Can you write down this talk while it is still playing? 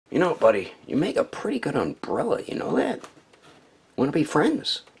You know, buddy, you make a pretty good umbrella, you know that? Wanna be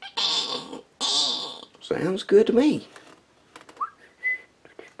friends? Sounds good to me.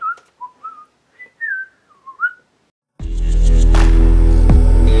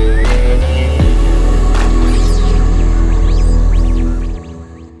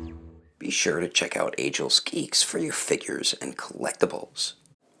 Be sure to check out Agelessgeeks for your figures and collectibles.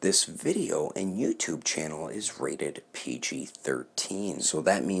 This video and YouTube channel is rated PG-13, so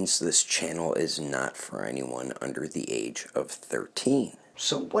that means this channel is not for anyone under the age of 13.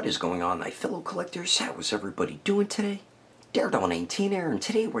 So what is going on, my fellow collectors? How is everybody doing today? Daredevil19 here, and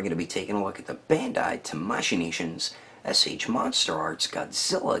today we're going to be taking a look at the Bandai Tamashii Nations SH Monsterarts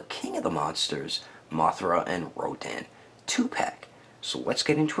Godzilla King of the Monsters, Mothra and Rodan 2-pack. So let's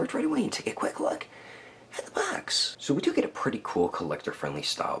get into it right away and take a quick look at the box. So we do get a pretty cool collector-friendly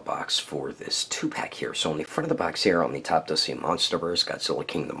style box for this 2-pack here. So on the front of the box here, on the top does say Monsterverse, Godzilla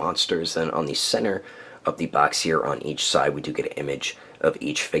King of the Monsters. Then on the center of the box here, on each side, we do get an image of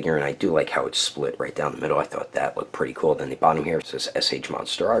each figure, and I do like how it's split right down the middle. I thought that looked pretty cool. Then the bottom here says SH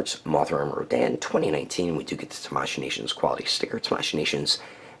Monsterarts, Mothra and Rodan 2019. We do get the Tamashii Nations quality sticker, Tamashii Nations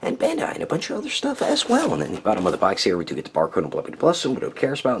and Bandai, and a bunch of other stuff as well. And then the bottom of the box here, we do get the barcode and blah blah blah, so what it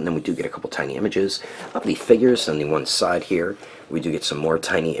cares about. And then we do get a couple tiny images of the figures. On the one side here, we do get some more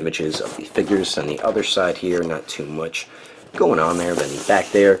tiny images of the figures. On the other side here, not too much going on there. Then the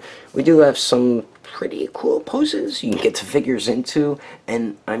back there, we do have some pretty cool poses you can get the figures into,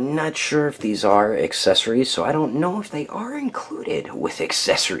 and I'm not sure if these are accessories, so I don't know if they are included with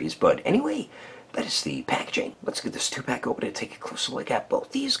accessories. But anyway, that is the packaging. Let's get this 2-pack open and take a closer look at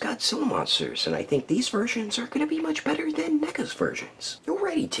both these Godzilla monsters, and I think these versions are going to be much better than NECA's versions.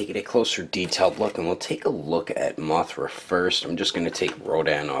 Alrighty, taking a closer detailed look, and we'll take a look at Mothra first. I'm just going to take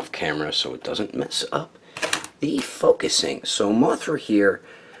Rodan off camera so it doesn't mess up the focusing. So Mothra here,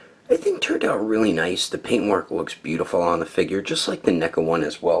 I think turned out really nice. The paintwork looks beautiful on the figure, just like the NECA one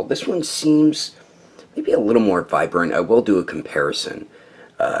as well. This one seems maybe a little more vibrant. I will do a comparison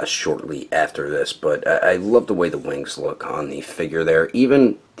shortly after this, but I love the way the wings look on the figure there.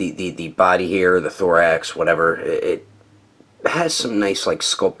 Even the body here, the thorax, whatever, it has some nice like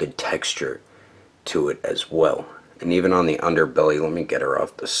sculpted texture to it as well. And even on the underbelly, let me get her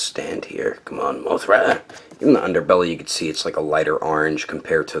off the stand here. Come on, Mothra. Even the underbelly, you can see it's like a lighter orange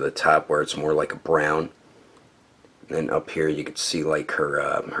compared to the top where it's more like a brown. And then up here you can see like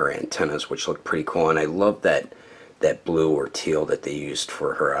her antennas, which look pretty cool. And I love that blue or teal that they used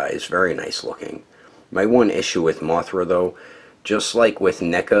for her eyes. Very nice looking. My one issue with Mothra though, just like with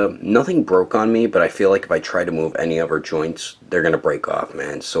NECA, nothing broke on me, but I feel like if I try to move any of her joints, they're going to break off,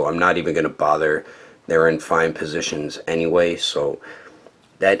 man. So I'm not even going to bother. They're in fine positions anyway, so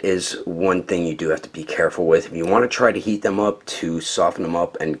that is one thing you do have to be careful with. If you want to try to heat them up to soften them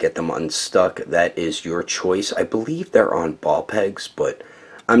up and get them unstuck, that is your choice. I believe they're on ball pegs, but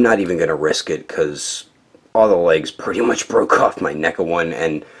I'm not even going to risk it because all the legs pretty much broke off my NECA one,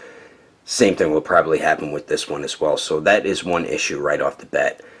 and same thing will probably happen with this one as well. So that is one issue right off the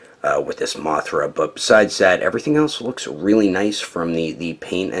bat with this Mothra. But besides that, everything else looks really nice from the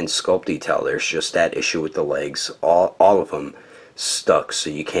paint and sculpt detail. There's just that issue with the legs. All of them stuck, so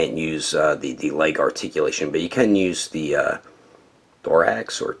you can't use the leg articulation, but you can use the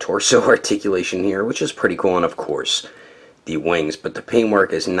thorax or torso articulation here, which is pretty cool. And of course the wings, but the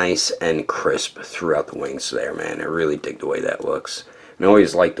paintwork is nice and crisp throughout the wings there, man. I really dig the way that looks. And I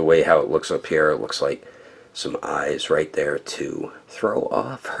always like the way how it looks up here. It looks like some eyes right there to throw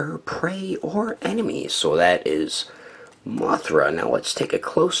off her prey or enemies. So that is Mothra. Now let's take a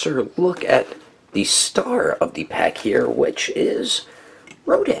closer look at the star of the pack here, which is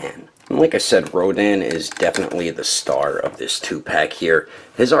Rodan. And like I said, Rodan is definitely the star of this 2-pack here.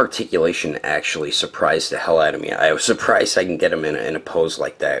 His articulation actually surprised the hell out of me. I was surprised I can get him in a pose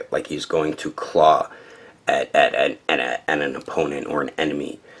like that, like he's going to claw at an opponent or an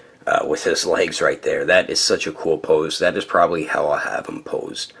enemy with his legs right there. That is such a cool pose. That is probably how I'll have him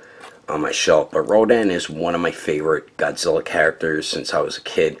posed on my shelf. But Rodan is one of my favorite Godzilla characters since I was a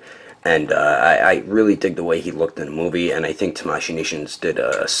kid. And I really dig the way he looked in the movie, and I think Tamashii Nations did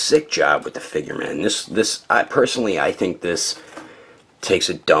a sick job with the figure, man. Personally, I think this takes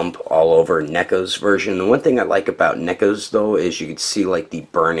a dump all over NECA's version. The one thing I like about NECA's, though, is you can see, like, the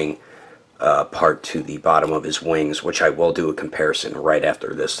burning part to the bottom of his wings, which I will do a comparison right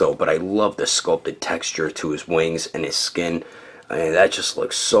after this, though. But I love the sculpted texture to his wings and his skin. I mean, that just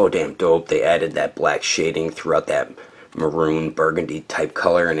looks so damn dope. They added that black shading throughout that maroon burgundy type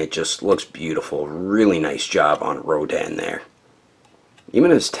color, and it just looks beautiful. Really nice job on Rodan there. Even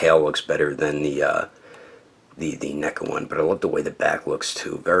his tail looks better than the the NECA one, but I love the way the back looks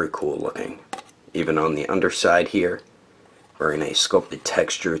too. Very cool looking. Even on the underside here, very nice sculpted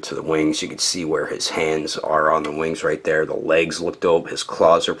texture to the wings. You can see where his hands are on the wings right there. The legs look dope. His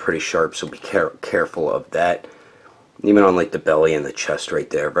claws are pretty sharp, so be careful of that. Even on like the belly and the chest right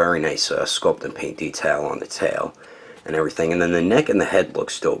there, very nice sculpt and paint detail on the tail and everything. And then the neck and the head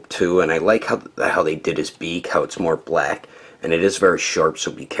looks dope too. And I like how they did his beak, how it's more black, and it is very sharp,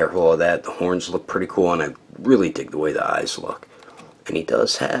 so be careful of that. The horns look pretty cool, and I really dig the way the eyes look. And he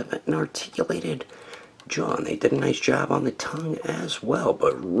does have an articulated jaw, and they did a nice job on the tongue as well.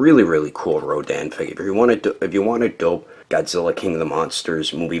 But really cool Rodan figure. If you want a dope Godzilla King of the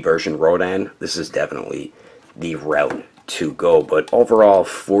Monsters movie version Rodan, this is definitely the route to go. But overall,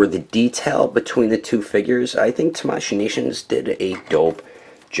 for the detail between the two figures, I think Tamashii Nations did a dope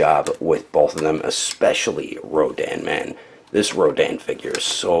job with both of them, especially Rodan. Man, this Rodan figure is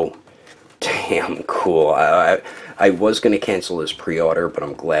so damn cool. I was going to cancel this pre-order, but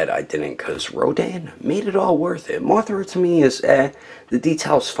I'm glad I didn't, because Rodan made it all worth it. Mothra to me is the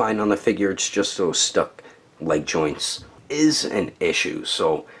detail's fine on the figure, it's just those stuck leg joints is an issue.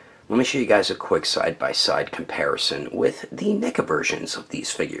 So let me show you guys a quick side-by-side comparison with the NECA versions of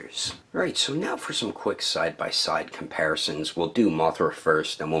these figures. Alright, so now for some quick side-by-side comparisons. We'll do Mothra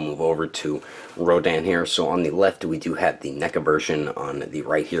first, then we'll move over to Rodan here. So on the left, we do have the NECA version. On the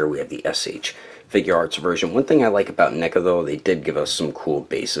right here, we have the SH Figure Arts version. One thing I like about NECA, though, they did give us some cool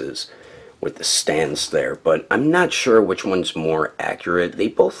bases with the stands there, but I'm not sure which one's more accurate. They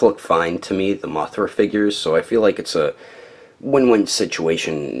both look fine to me, the Mothra figures, so I feel like it's a win-win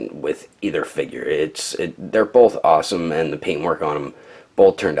situation with either figure. They're both awesome, and the paintwork on them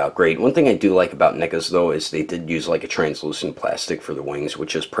both turned out great. One thing I do like about NECA's, though, is they did use like a translucent plastic for the wings,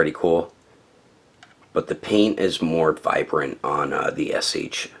 which is pretty cool. But the paint is more vibrant on the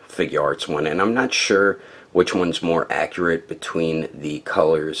SH Figure Arts one, and I'm not sure which one's more accurate between the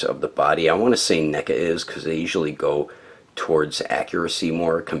colors of the body. I want to say NECA is, because they usually go towards accuracy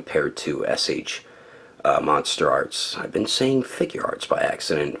more compared to SH Monsterarts. I've been saying Figure Arts by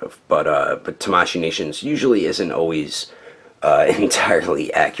accident, but Tamashii Nations usually isn't always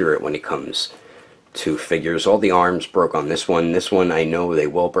entirely accurate when it comes to figures. All the arms broke on this one. This one I know they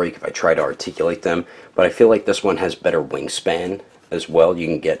will break if I try to articulate them, but I feel like this one has better wingspan as well. You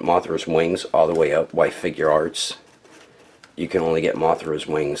can get Mothra's wings all the way up, while Figure Arts, you can only get Mothra's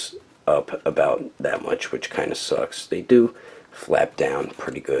wings up about that much, which kind of sucks. They do flap down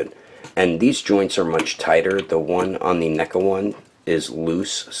pretty good. And these joints are much tighter. The one on the NECA one is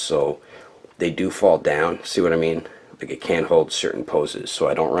loose, so they do fall down. See what I mean? Like, it can't hold certain poses, so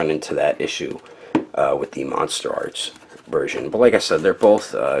I don't run into that issue with the Monsterarts version. But like I said, they're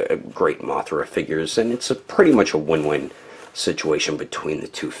both great Mothra figures, and it's pretty much a win-win situation between the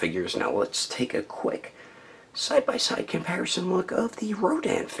two figures. Now let's take a quick side-by-side comparison look of the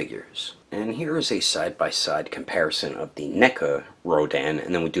Rodan figures. And here is a side-by-side comparison of the NECA Rodan,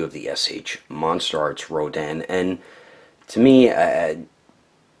 and then we do have the SH Monsterarts Rodan. And to me,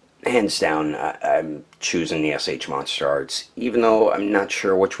 hands down, I'm choosing the SH Monsterarts, even though I'm not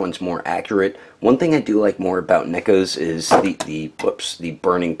sure which one's more accurate. One thing I do like more about NECA's is the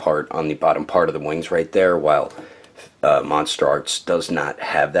burning part on the bottom part of the wings right there, while Monsterarts does not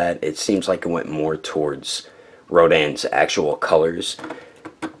have that. It seems like it went more towards Rodan's actual colors.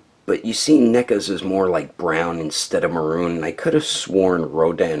 But you see NECA's is more like brown instead of maroon, and I could have sworn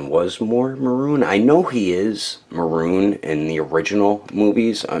Rodan was more maroon. I know he is maroon in the original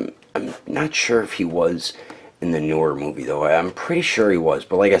movies. I'm not sure if he was in the newer movie, though. I'm pretty sure he was.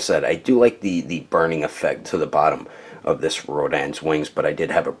 But like I said, I do like the burning effect to the bottom of this Rodan's wings, but I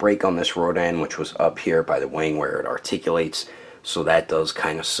did have a break on this Rodan, which was up here by the wing where it articulates, so that does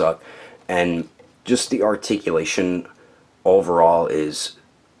kind of suck. And just the articulation overall is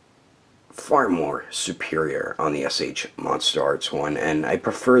far more superior on the SH Monsterarts one, and I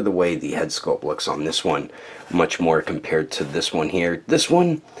prefer the way the head sculpt looks on this one much more compared to this one here. This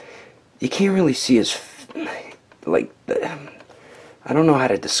one, you can't really see his, like, I don't know how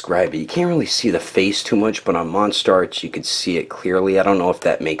to describe it. You can't really see the face too much, but on Monsterarts you could see it clearly. I don't know if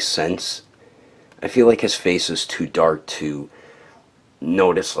that makes sense. I feel like his face is too dark to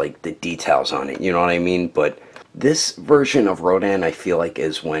notice like the details on it, you know what I mean? But this version of Rodan, I feel like,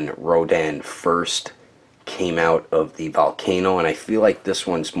 is when Rodan first came out of the volcano, and I feel like this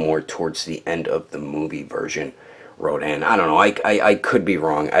one's more towards the end of the movie version Rodan. I don't know, I could be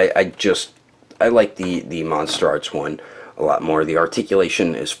wrong. I like the Monsterarts one a lot more. The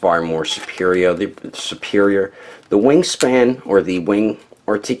articulation is far more superior. The wingspan, or the wing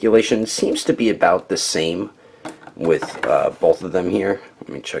articulation, seems to be about the same with both of them here. Let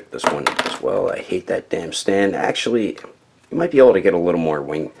Let me check this one as well. I hate that damn stand. Actually, you might be able to get a little more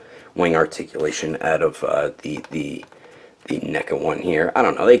wing articulation out of the NECA one here. I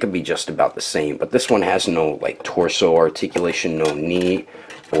don't know, they could be just about the same, but this one has no like torso articulation, no knee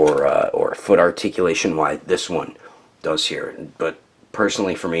or foot articulation, why this one does here. But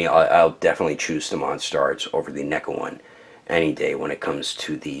personally for me, I'll definitely choose the Monsterarts over the NECA one any day when it comes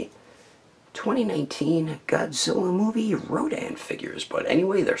to the 2019 Godzilla movie Rodan figures. But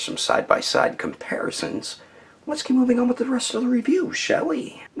anyway, there's some side-by-side comparisons. Let's keep moving on with the rest of the review, shall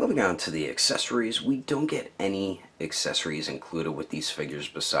we? Moving on to the accessories, we don't get any accessories included with these figures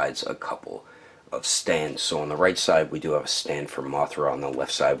besides a couple of stands. So on the right side, we do have a stand for Mothra. On the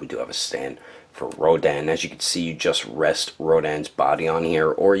left side, we do have a stand for Rodan. As you can see, you just rest Rodan's body on here,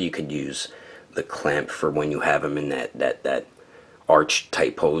 or you could use the clamp for when you have him in that arch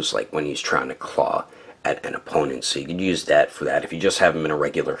type pose, like when he's trying to claw at an opponent. So you could use that for that. If you just have him in a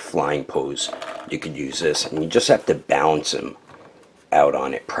regular flying pose, you could use this, and you just have to balance him out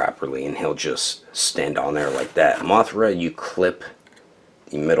on it properly, and he'll just stand on there like that. Mothra, you clip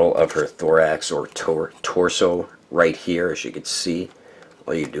the middle of her thorax or torso right here, as you can see.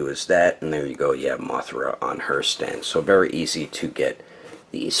 All you do is that, and there you go, you have Mothra on her stand. So very easy to get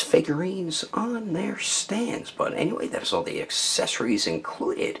these figurines on their stands. But anyway, that's all the accessories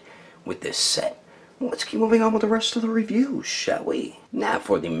included with this set. Let's keep moving on with the rest of the review, shall we? Now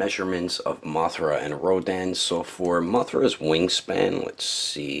for the measurements of Mothra and Rodan. So for Mothra's wingspan, let's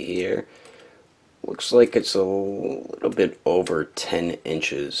see here. Looks like it's a little bit over 10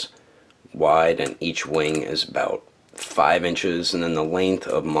 inches wide, and each wing is about 5 inches. And then the length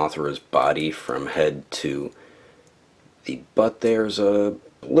of Mothra's body from head to the butt there's a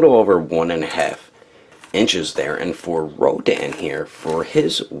little over 1.5 inches there. And for Rodan here, for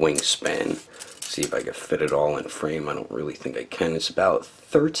his wingspan, see if I can fit it all in frame. I don't really think I can. It's about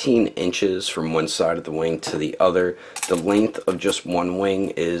 13 inches from one side of the wing to the other. The length of just one wing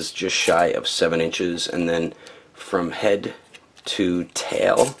is just shy of 7 inches, and then from head to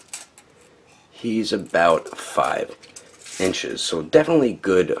tail, he's about 5 inches. So definitely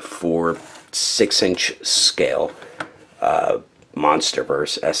good for 6-inch scale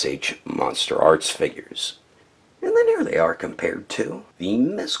Monsterverse SH Monsterarts figures. And then here they are compared to the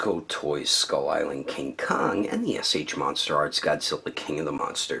Mezco Toys Skull Island King Kong and the SH Monsterarts Godzilla King of the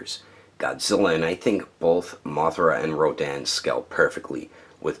Monsters Godzilla. And I think both Mothra and Rodan scale perfectly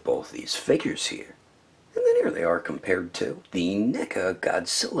with both these figures here. And then here they are compared to the NECA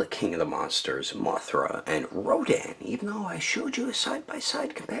Godzilla King of the Monsters Mothra and Rodan, even though I showed you a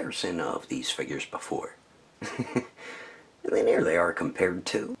side-by-side comparison of these figures before. And then here they are compared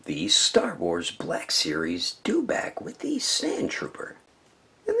to the Star Wars Black Series Dewback with the Sand Trooper.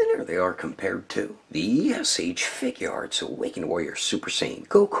 And then here they are compared to the SH Figuarts Awakened Warrior Super Saiyan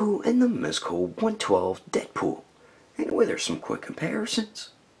Goku and the Mezco 112 Deadpool. Anyway, there's some quick comparisons.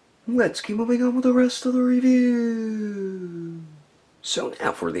 Let's keep moving on with the rest of the review. So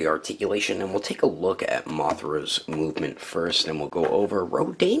now for the articulation, and we'll take a look at Mothra's movement first, and we'll go over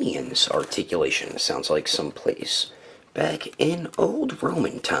Rodanian's articulation. It sounds like someplace back in old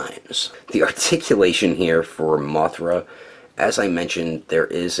Roman times. The articulation here for Mothra, as I mentioned, there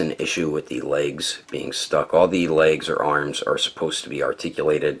is an issue with the legs being stuck. All the legs or arms are supposed to be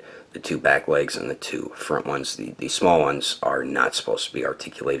articulated. The two back legs and the two front ones, the small ones, are not supposed to be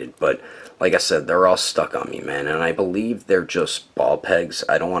articulated. But like I said, they're all stuck on me, man. And I believe they're just ball pegs.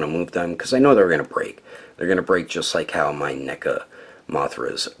 I don't want to move them because I know they're going to break. They're going to break just like how my NECA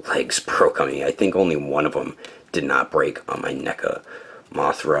Mothra's legs broke on me. I think only one of them did not break on my NECA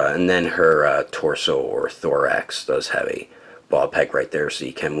Mothra. And then her torso or thorax does have a ball peg right there, so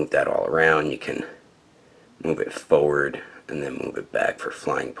you can move that all around. You can move it forward and then move it back for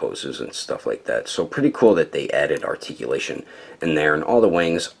flying poses and stuff like that. So pretty cool that they added articulation in there. And all the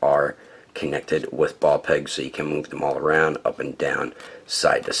wings are connected with ball pegs, so you can move them all around, up and down,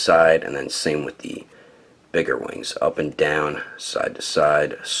 side to side. And then same with the bigger wings, up and down, side to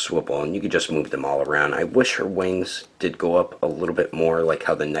side, swivel, and you can just move them all around. I wish her wings did go up a little bit more like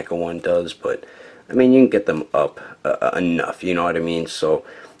how the NECA one does, but I mean, you can get them up enough, you know what I mean? So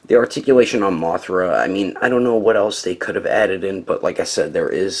the articulation on Mothra, I mean, I don't know what else they could have added in, but like I said, there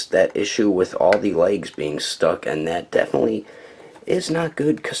is that issue with all the legs being stuck, and that definitely is not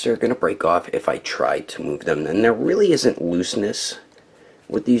good because they're going to break off if I try to move them. And there really isn't looseness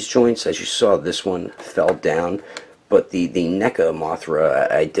with these joints. As you saw, this one fell down, but the NECA Mothra,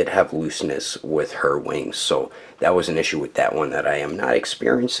 I did have looseness with her wings, so that was an issue with that one that I am not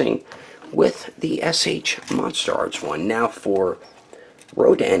experiencing with the SH Monsterarts one. Now for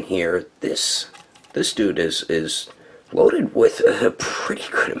Rodan here, this dude is loaded with a pretty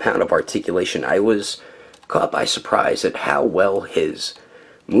good amount of articulation. I was caught by surprise at how well his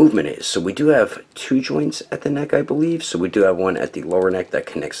movement is. So we do have 2 joints at the neck, I believe. So we do have one at the lower neck that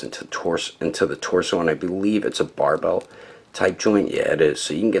connects into the torso, and I believe it's a barbell type joint. Yeah, it is.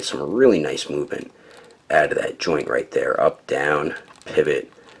 So you can get some really nice movement out of that joint right there. Up, down,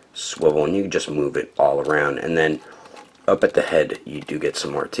 pivot, swivel, and you can just move it all around. And then up at the head, you do get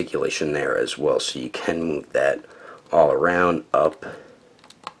some articulation there as well. So you can move that all around, up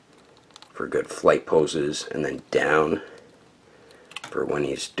for good flight poses, and then down for when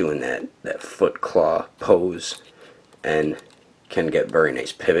he's doing that foot claw pose, and can get very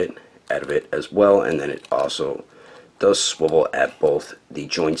nice pivot out of it as well. And then it also does swivel at both the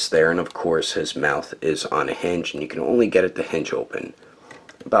joints there, and of course his mouth is on a hinge, and you can only get it to hinge open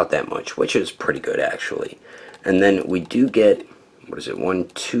about that much, which is pretty good actually. And then we do get, what is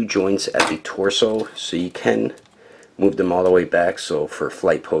it, 2 joints at the torso, so you can move them all the way back, so for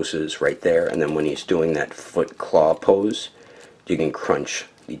flight poses right there. And then when he's doing that foot claw pose, you can crunch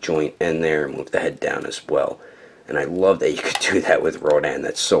the joint in there and move the head down as well. And I love that you could do that with Rodan.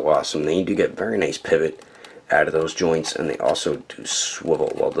 That's so awesome. Then you do get very nice pivot out of those joints, and they also do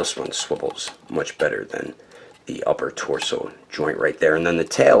swivel. Well, this one swivels much better than the upper torso joint right there. And then the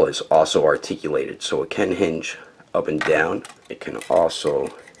tail is also articulated, so it can hinge up and down. It can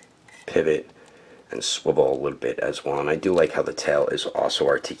also pivot and swivel a little bit as well, and I do like how the tail is also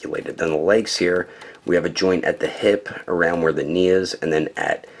articulated. Then the legs here, we have a joint at the hip around where the knee is, and then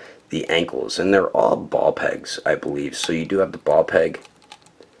at the ankles, and they're all ball pegs, I believe. So you do have the ball peg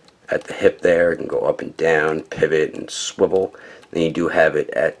at the hip there. It can go up and down, pivot and swivel. Then you do have it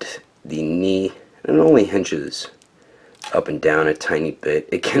at the knee, and it only hinges up and down a tiny bit.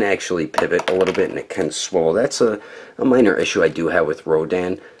 It can actually pivot a little bit, and it can swivel. That's a minor issue I do have with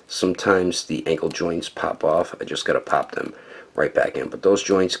Rodan. Sometimes the ankle joints pop off. I just gotta pop them right back in. But those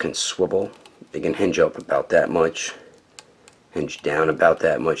joints can swivel. They can hinge up about that much, hinge down about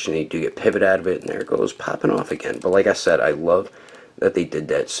that much, and you do get pivot out of it, and there it goes, popping off again. But like I said, I love that they did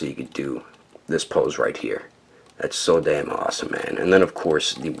that so you could do this pose right here. That's so damn awesome, man. And then of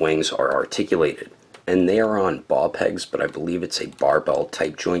course the wings are articulated, and they are on ball pegs, but I believe it's a barbell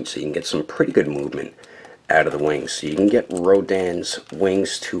type joint, so you can get some pretty good movement out of the wings. So you can get Rodan's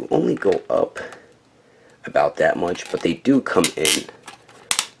wings to only go up about that much, but they do come in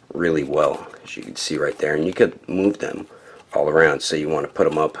really well, as you can see right there, and you could move them all around. So you want to put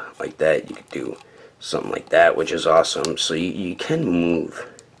them up like that, you could do something like that, which is awesome. So you can move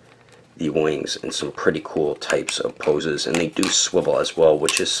the wings in some pretty cool types of poses, and they do swivel as well,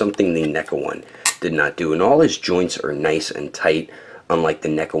 which is something the NECA one did not do. And all his joints are nice and tight, unlike the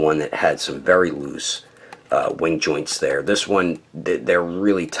NECA one that had some very loose wing joints there. This one, they're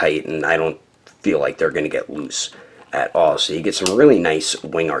really tight, and I don't feel like they're going to get loose at all. So you get some really nice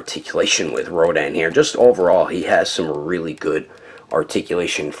wing articulation with Rodan here. Just overall, he has some really good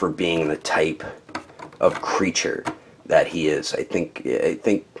articulation for being the type of creature that he is. I think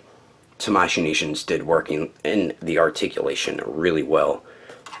Tamashii Nations did working in the articulation really well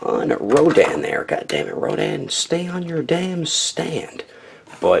on Rodan there. God damn it, Rodan, stay on your damn stand.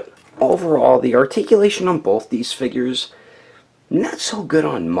 But overall, the articulation on both these figures, not so good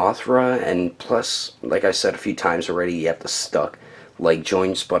on Mothra, and plus, like I said a few times already, you have the stuck leg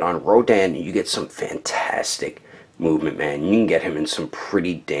joints. But on Rodan, you get some fantastic movement, man. You can get him in some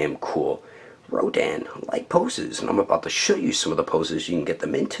pretty damn cool Rodan-like poses, and I'm about to show you some of the poses you can get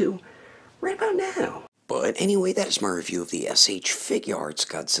them into right about now. But anyway, that is my review of the SH Figuarts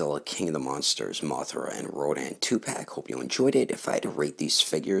Godzilla King of the Monsters Mothra and Rodan 2-pack. Hope you enjoyed it. If I had to rate these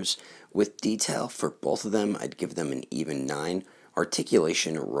figures with detail for both of them, I'd give them an even 9.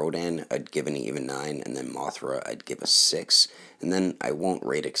 Articulation, Rodan, I'd give an even 9, and then Mothra, I'd give a 6. And then I won't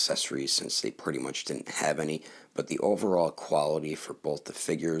rate accessories since they pretty much didn't have any, but the overall quality for both the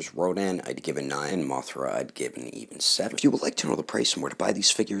figures, Rodan, I'd give a 9, and Mothra, I'd give an even 7. If you would like to know the price and where to buy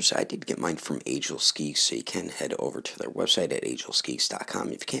these figures, I did get mine from Agelessgeeks, so you can head over to their website at agelessgeeks.com.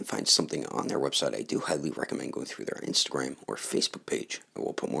 If you can't find something on their website, I do highly recommend going through their Instagram or Facebook page. I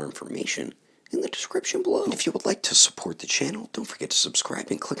will put more information in the description below. And if you would like to support the channel, don't forget to subscribe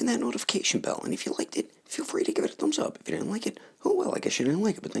and click on that notification bell. And if you liked it, feel free to give it a thumbs up. If you didn't like it, oh well, I guess you didn't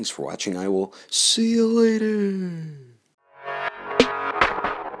like it. But thanks for watching. I will see you later.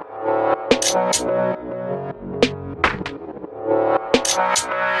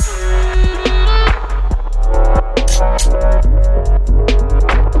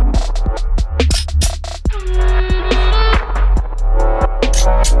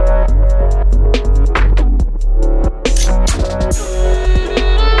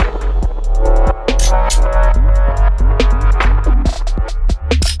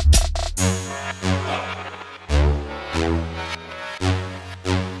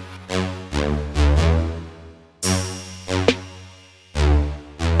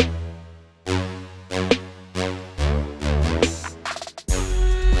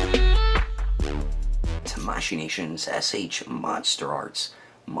 Tamashii Nation's SH Monsterarts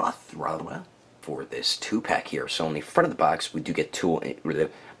Mothra for this 2-pack here. So on the front of the box, we do get two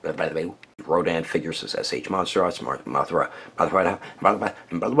Rodan figures as SH Monsterarts, Mothra Rodan.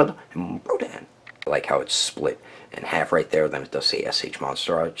 I like how it's split in half right there, then it does say SH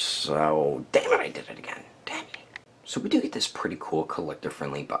Monsterarts. So, damn it, I did it again. Damn it. So we do get this pretty cool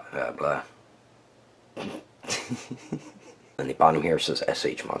collector-friendly And the bottom here says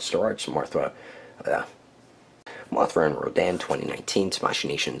SH Monsterarts, Mothra and Rodan 2019, Tamashii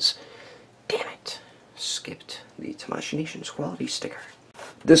Nation's. Damn it. Skipped the Tamashii Nation's quality sticker.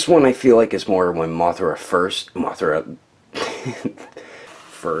 This one I feel like is more when Mothra first,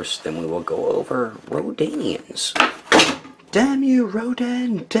 then we will go over Rodanians. Damn you,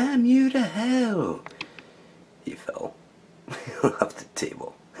 Rodan! Damn you to hell! He fell off the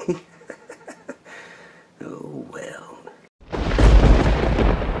table. Oh well.